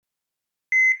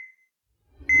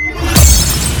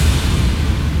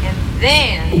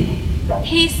Then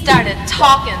he started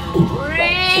talking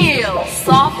real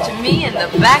soft to me in the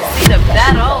backseat of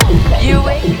that old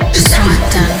Buick.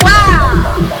 Wow!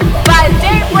 By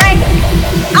daybreak,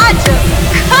 I just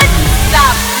couldn't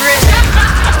stop grinning.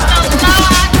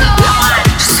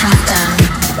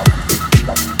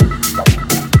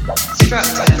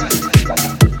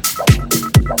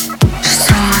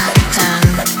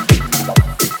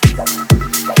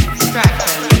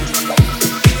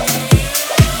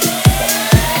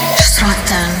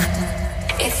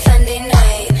 It's Sunday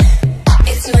night,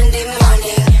 it's Monday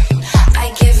morning.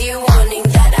 I give you warning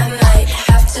that I might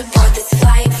have to board this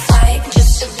flight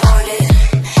just to board it.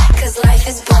 'Cause life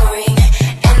is boring,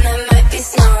 and I might be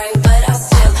snoring, but I'll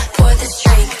still pour this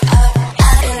drink up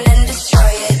and then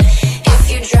destroy it.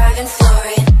 If you drive and floor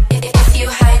it, if you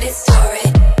hide it, store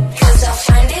it. 'Cause I'll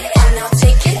find it and I'll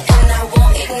take it and I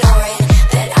won't ignore it.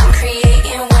 That I'm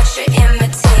creating what you're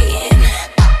imitating.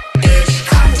 Bitch,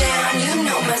 calm down, you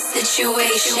know my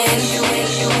situation.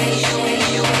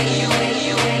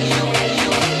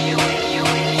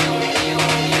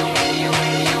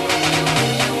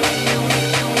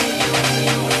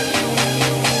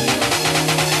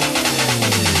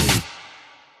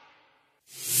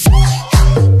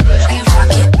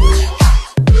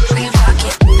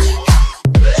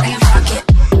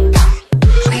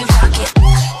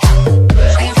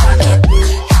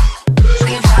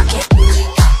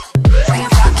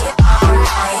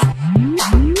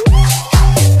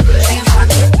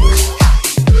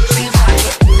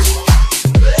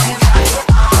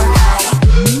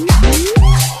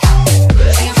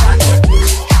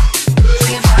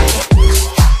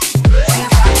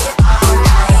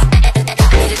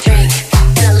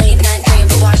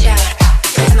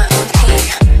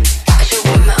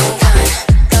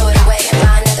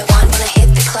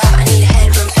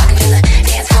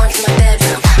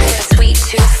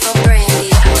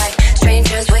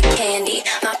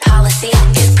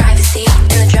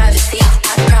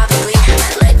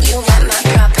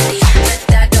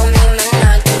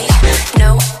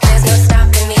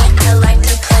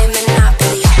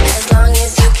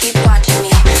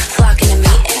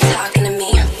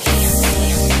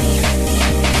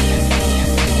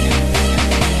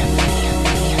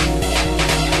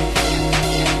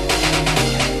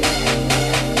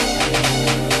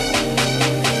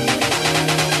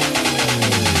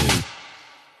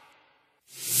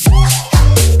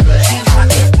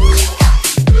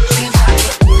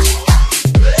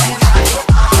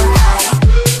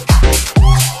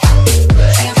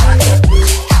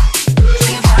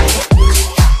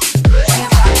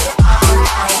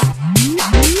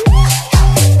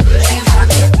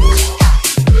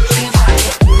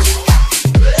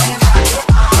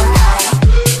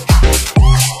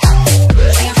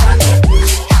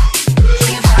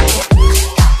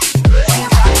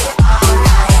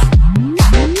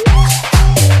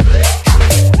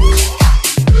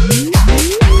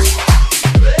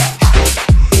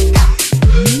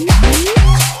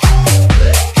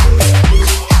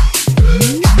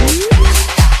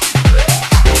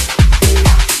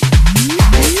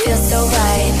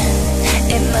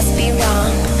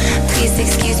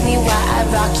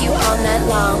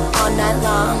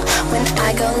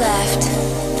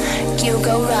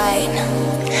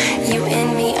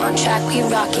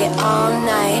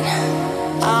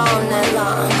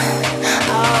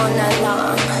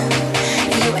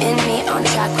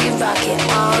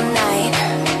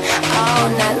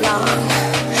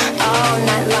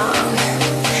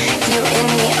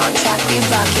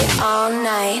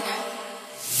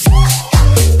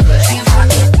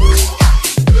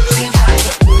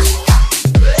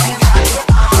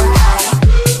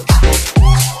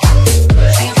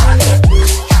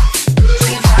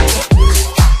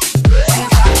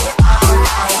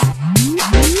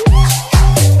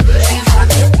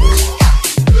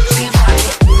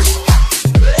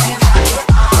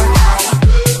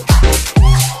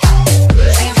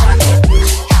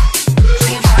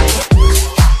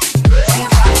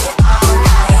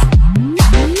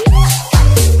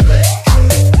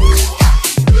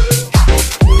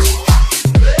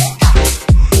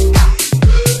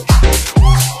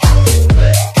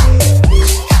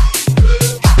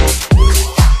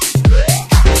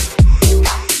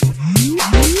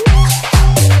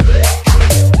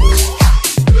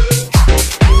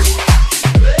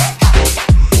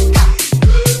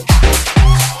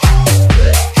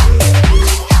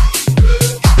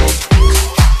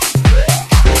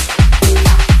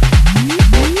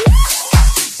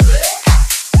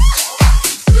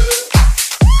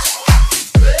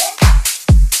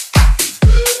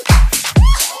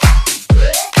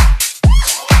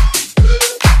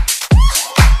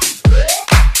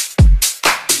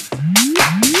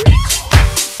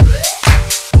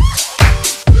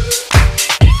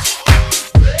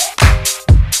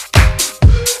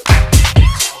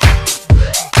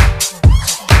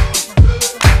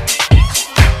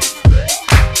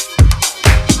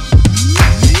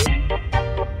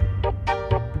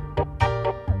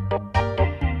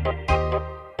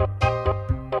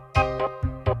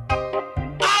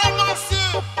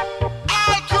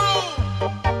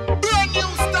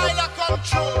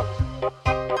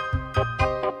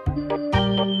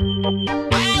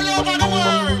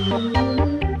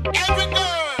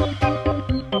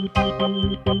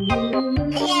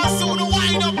 want soon to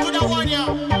wind up to the one, yeah.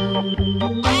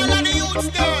 All of the youths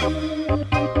there,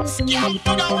 scam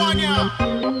to the one, yeah.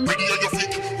 Ready on your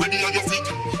feet, ready on your feet.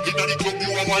 Inna the club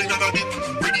you a wine and a dip.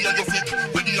 Ready on your feet,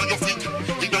 ready on your feet.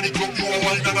 Inna the club you a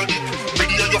wine and a dip.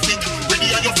 Ready on your feet, ready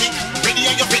on your feet. Ready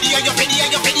on your, ready on your, ready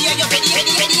on your, ready on your, ready.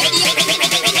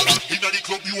 Inna the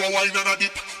club you a wine and a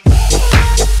dip.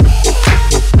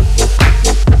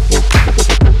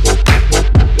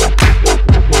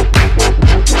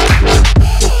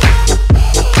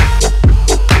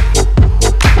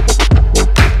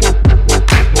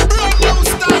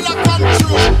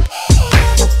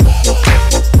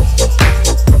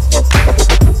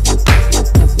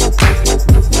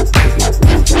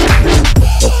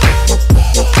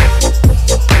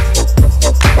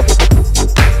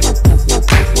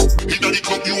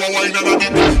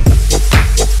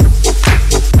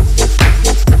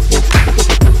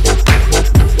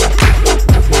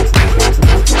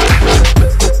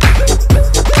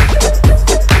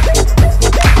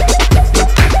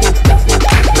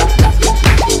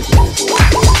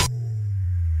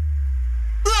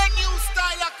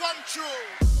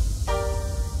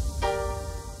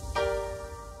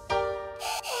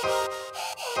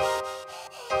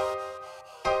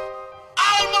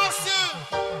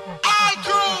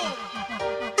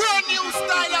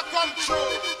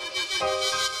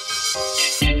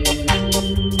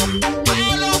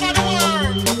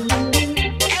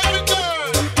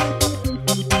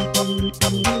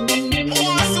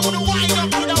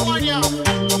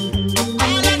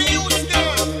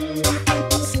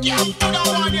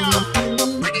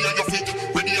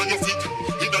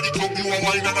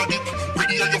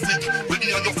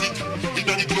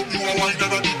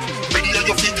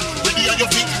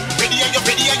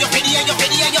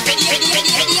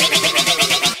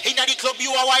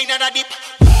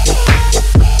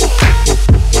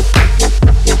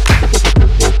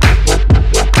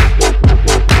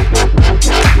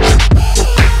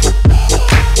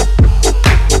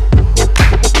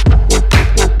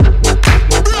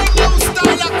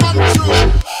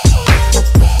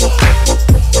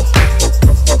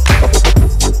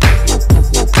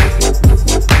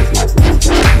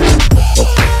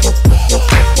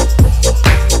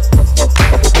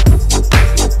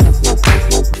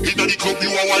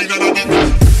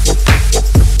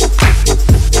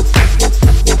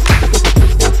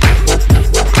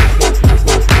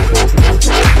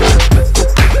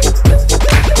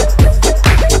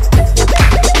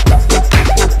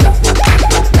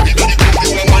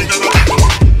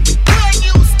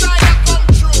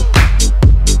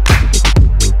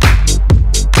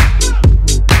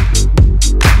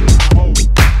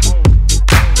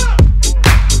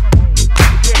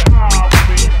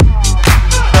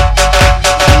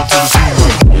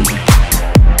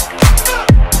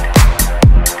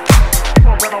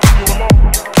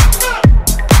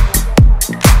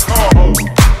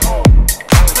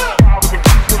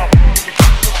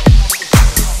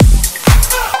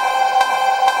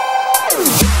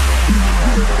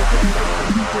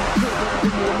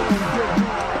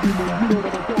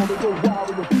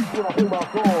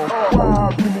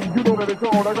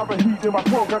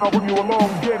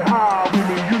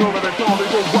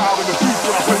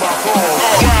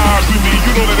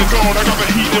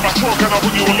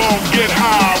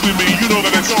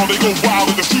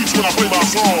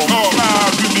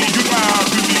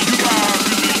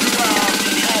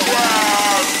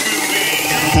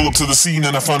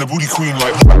 And I found a booty queen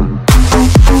like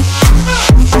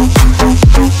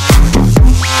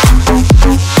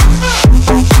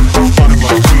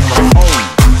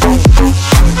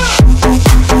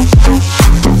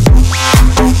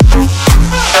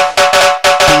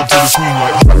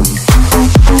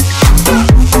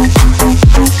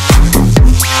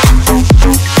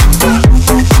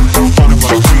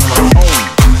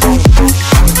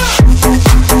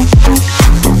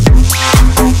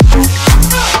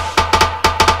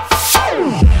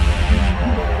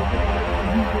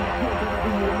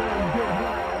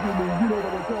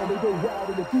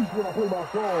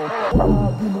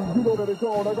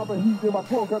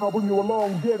and I'll bring you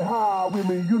along, get high with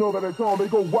me. You know that it's on,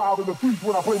 they go wild in the streets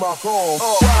when I play my song.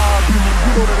 Ride with me,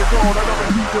 you know that it's on, I got the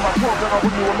heat in my trunk and I'll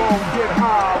bring you along, get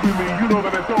high with me. You know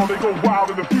that it's on, they go wild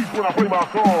in the streets when I play my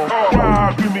song.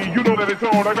 Ride with me, you know that it's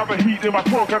on, I got the heat in my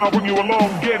trunk and I'll bring you along,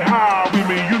 get high with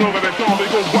me. You know that it's on, they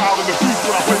go wild in the streets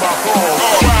when I play my song.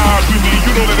 Ride with me,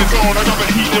 you know that it's on, I got the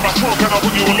heat in my trunk and I'll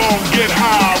bring you along, get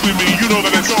high with me. You know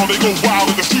that it's on, they go wild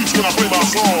in the streets when I play my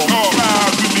song.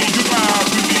 Ride with me, you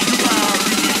ride with me.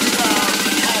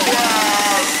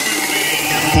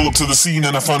 pull up to the scene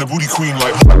and I found a booty queen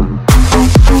like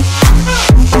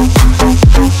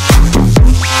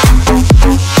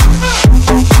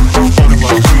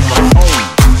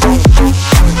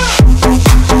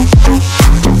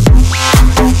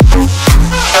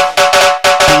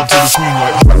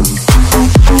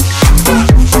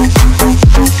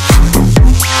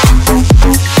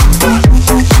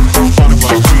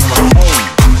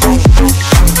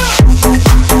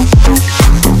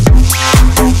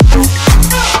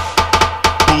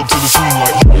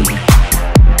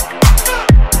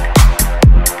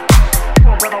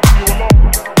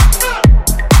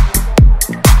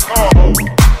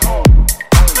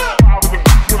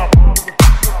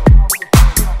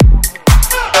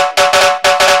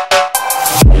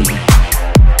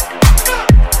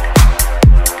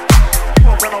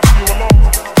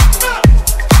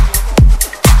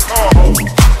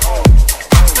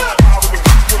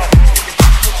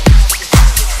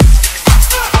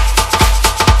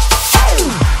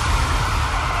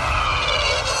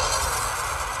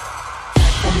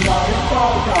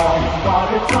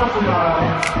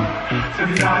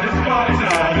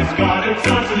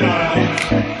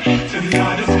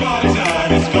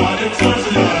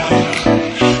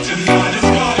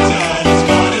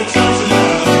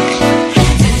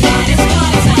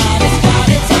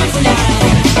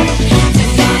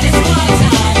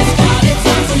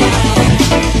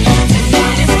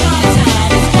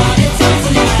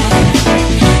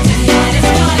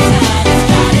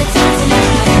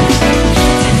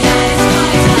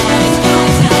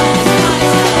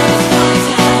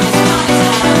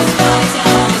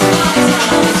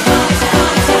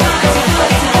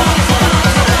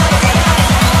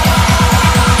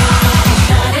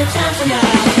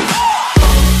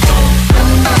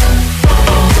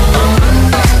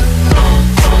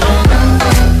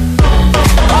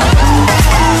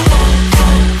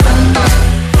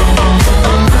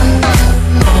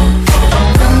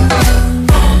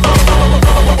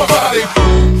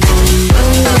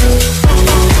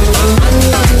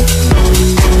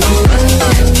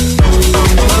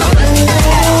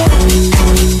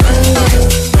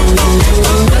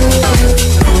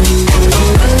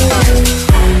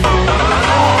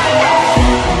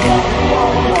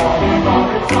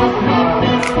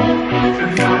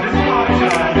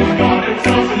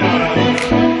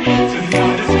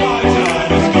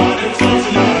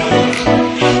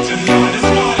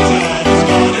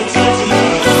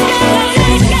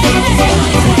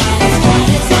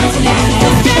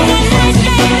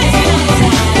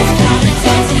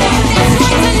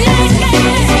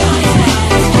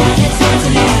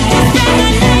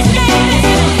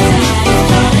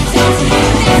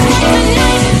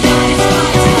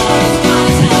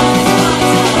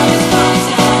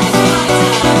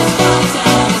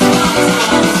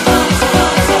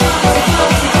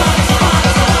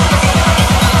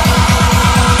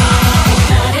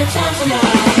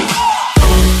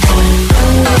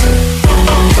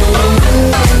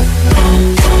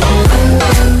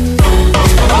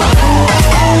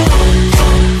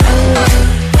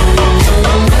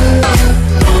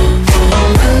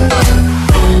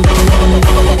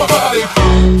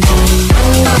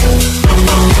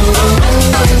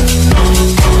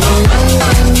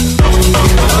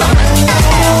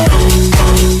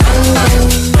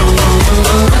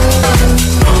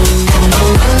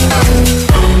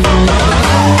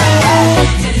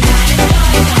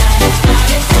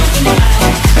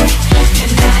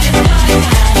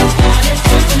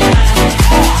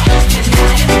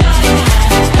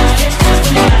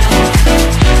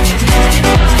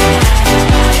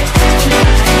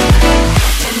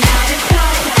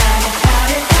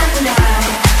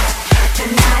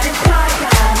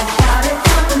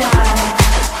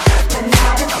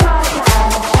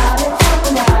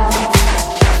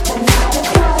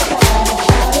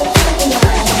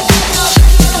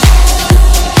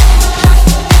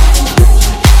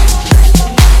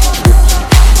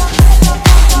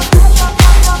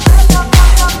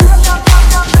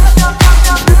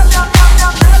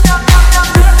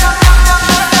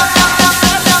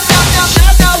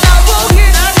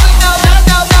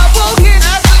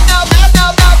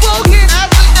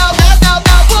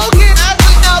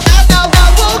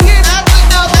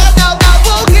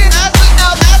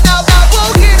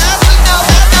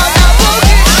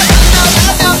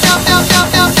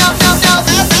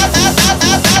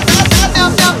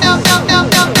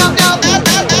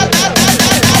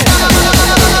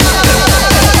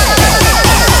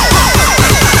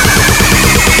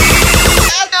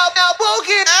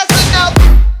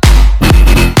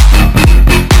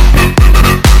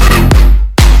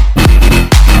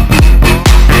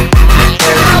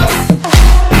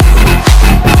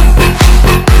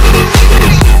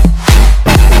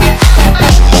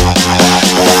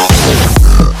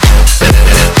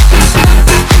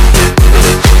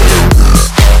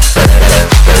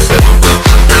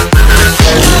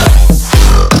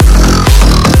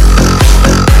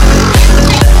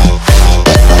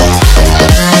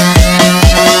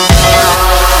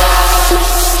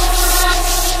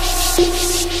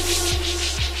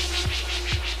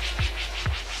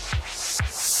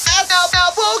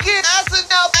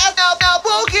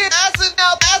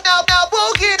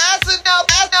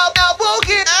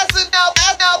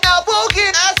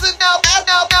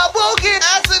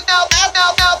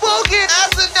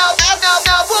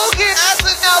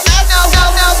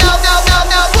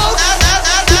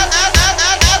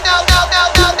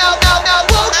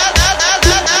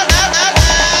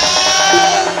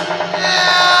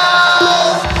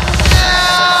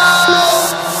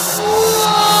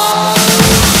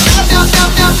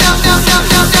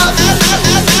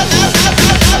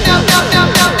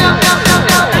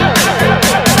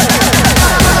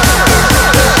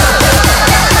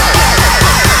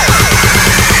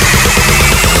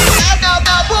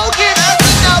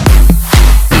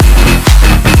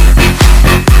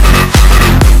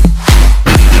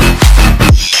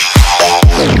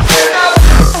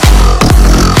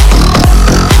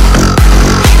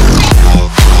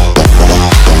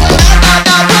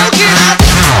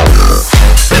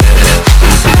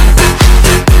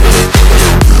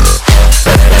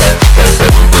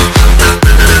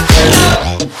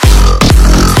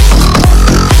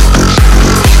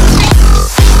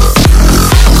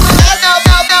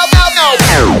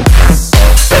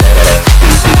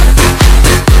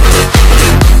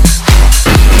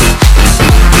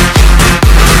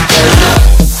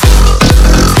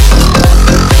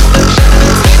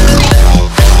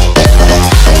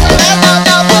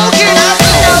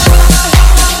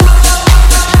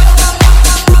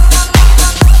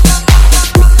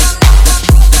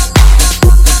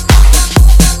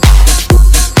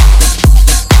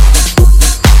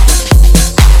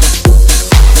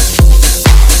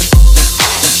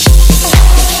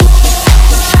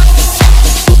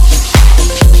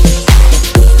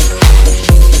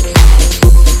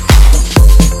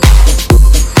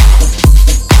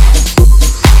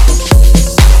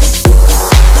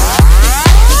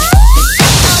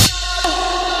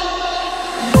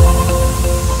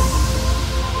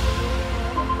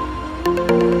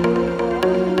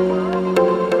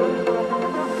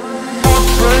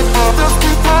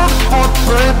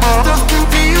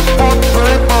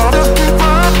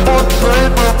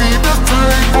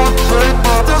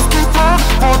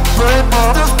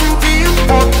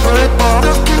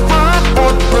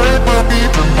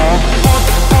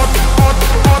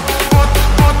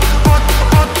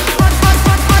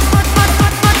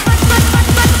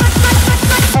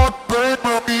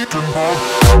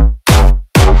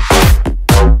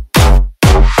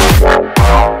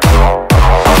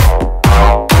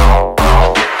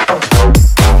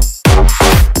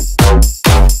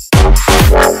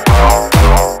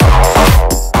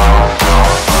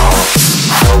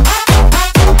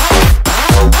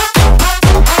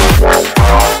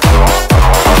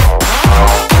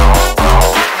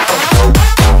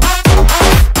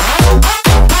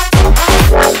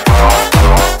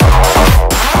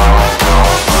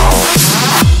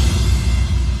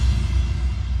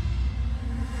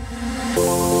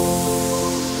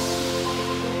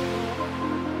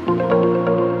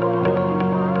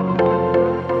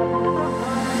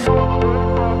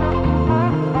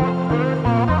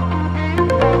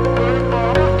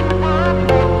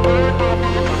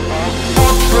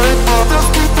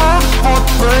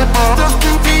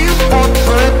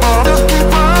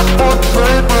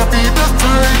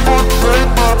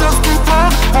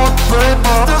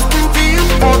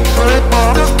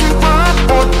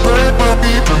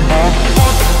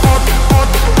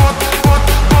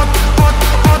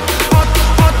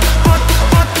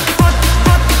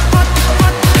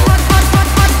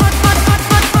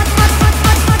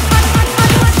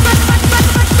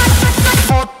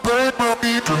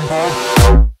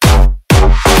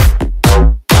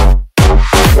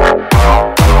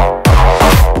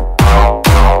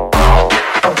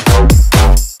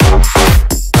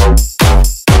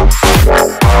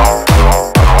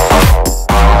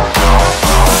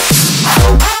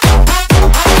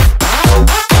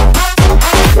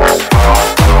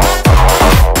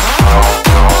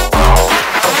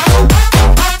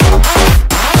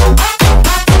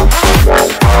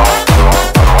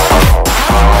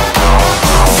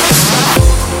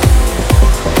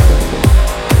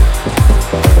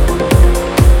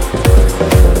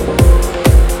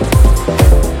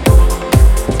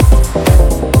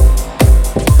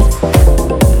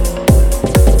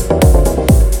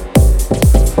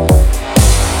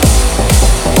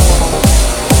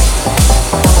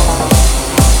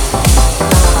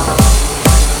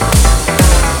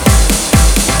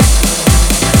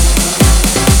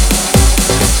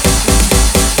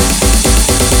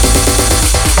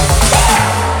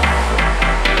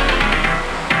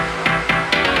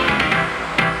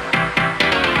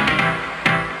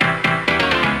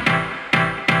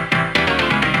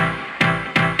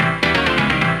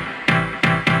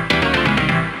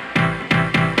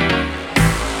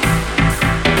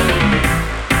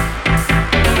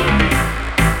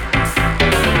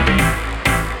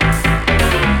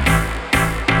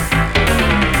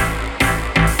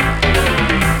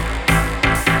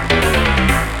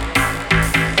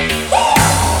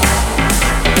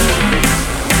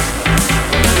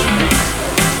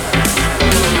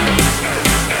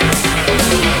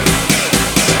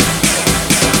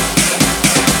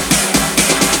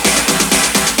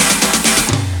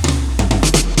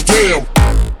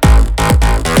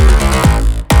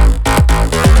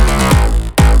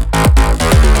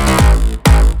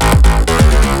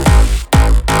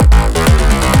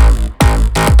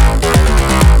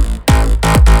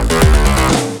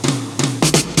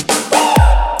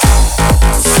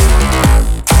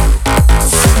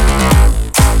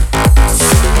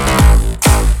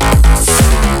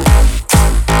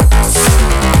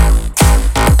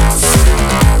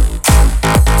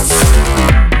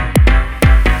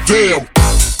Damn.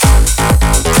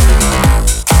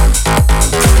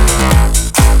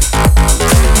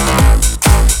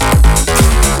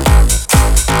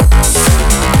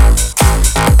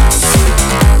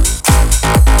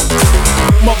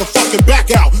 Motherfucking back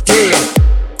out. Damn.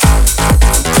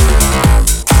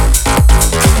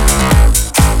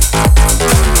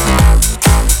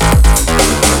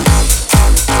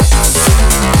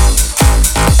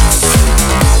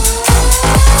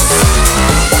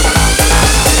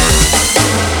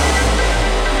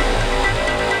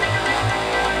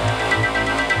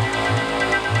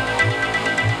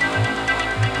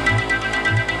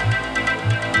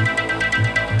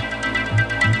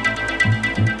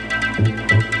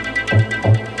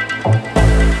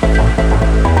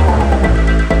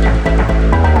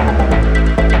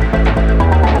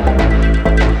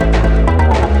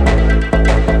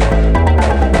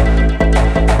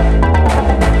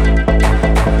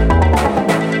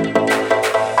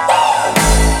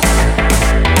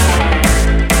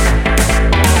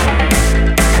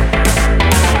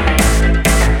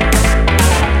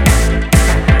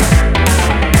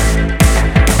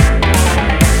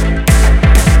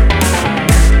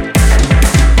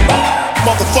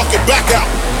 Motherfucking back out.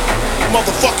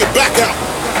 Motherfucking back out.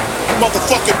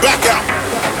 Motherfucking back out.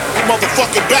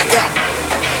 Motherfucking back out.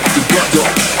 The back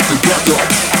up. The back up.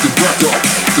 The back up.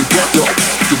 The back up.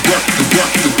 The back. The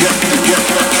back. The back. The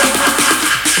back.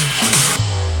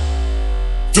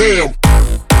 Damn.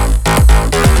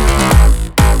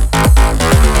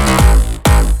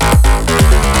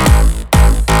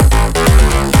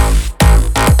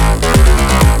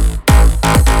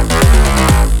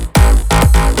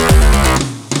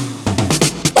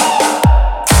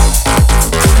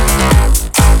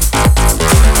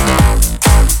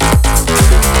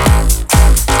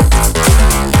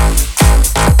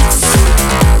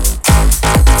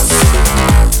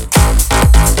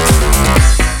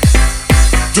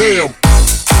 Damn.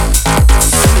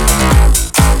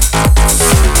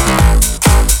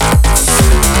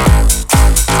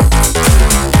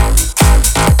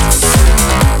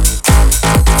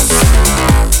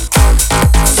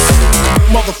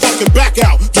 Motherfucking back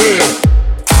out. Damn.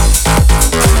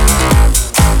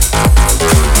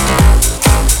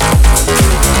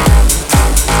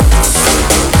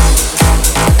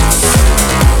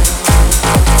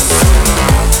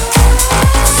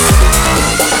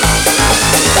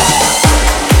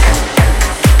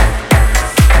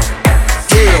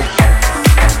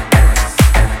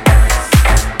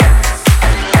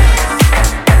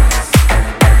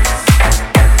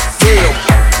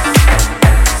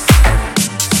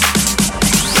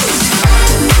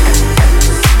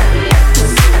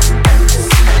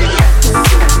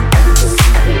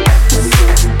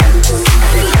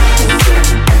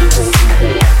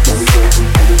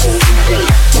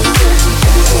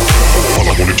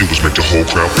 Make the whole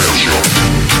crowd bounce, y'all.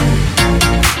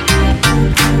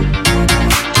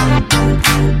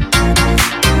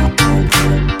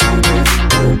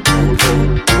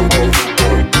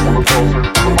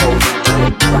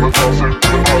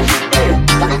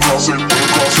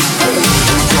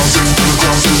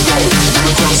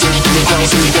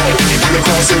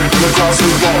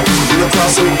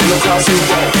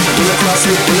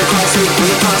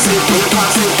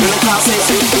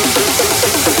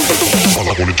 All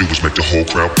I wanna do is make the whole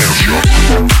crowd bounce, y'all.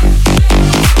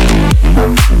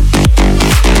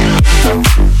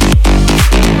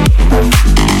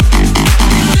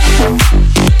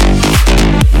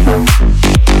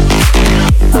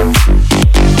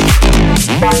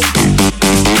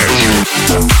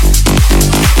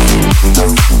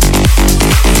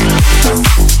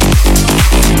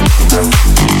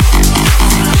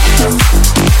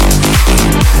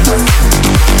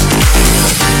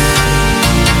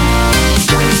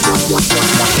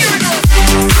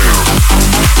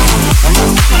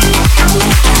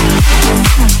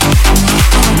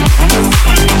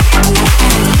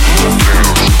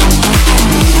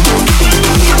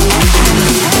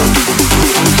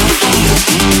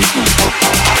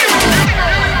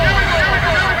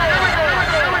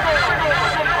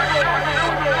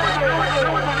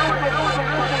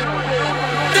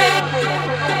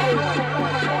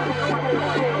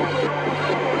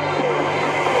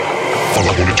 All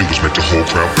I wanna do is make the whole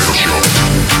crowd bounce, y'all.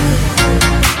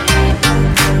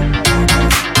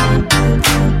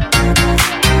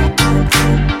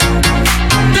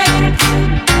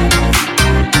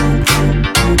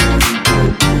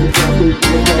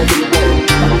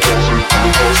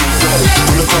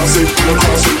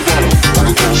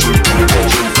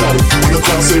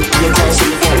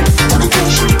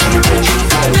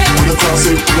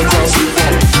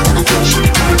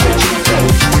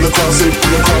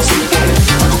 Across it.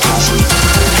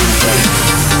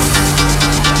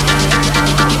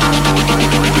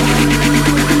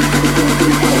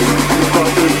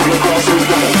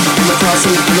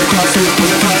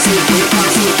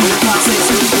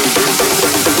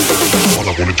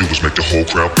 wanna do is make the whole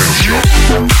crowd bounce, y'all.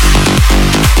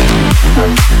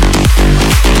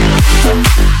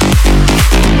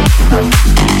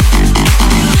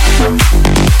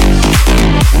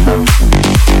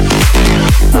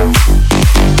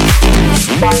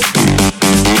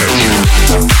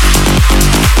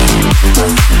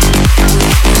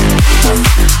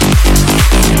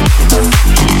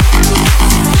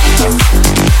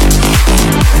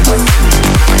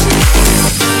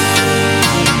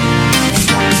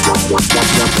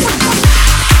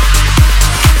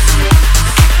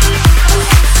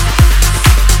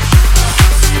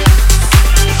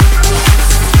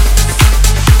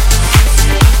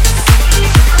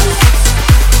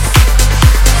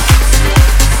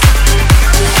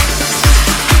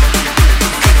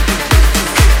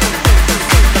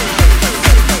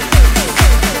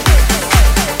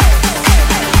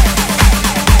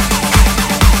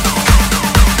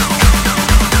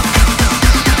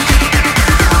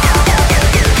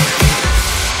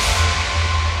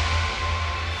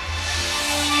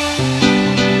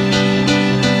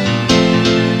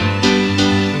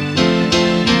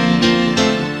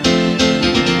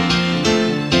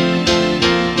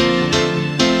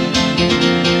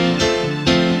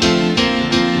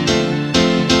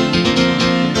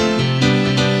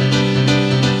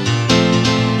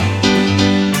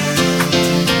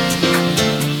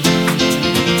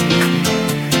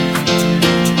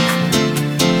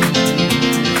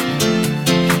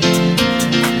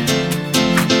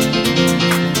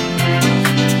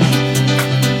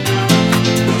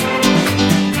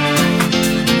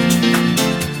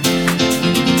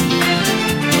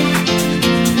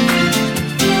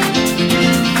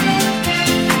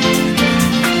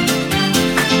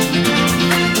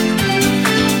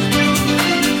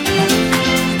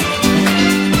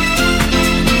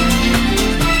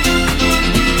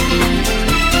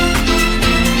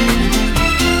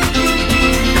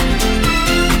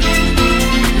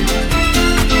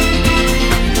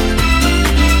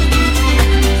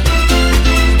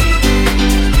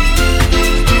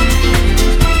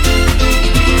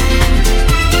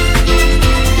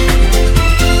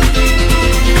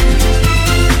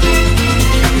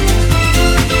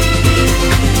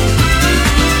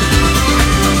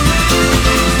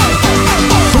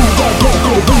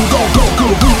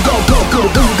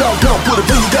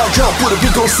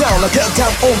 Sound like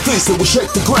countdown on three, so we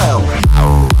shake the ground.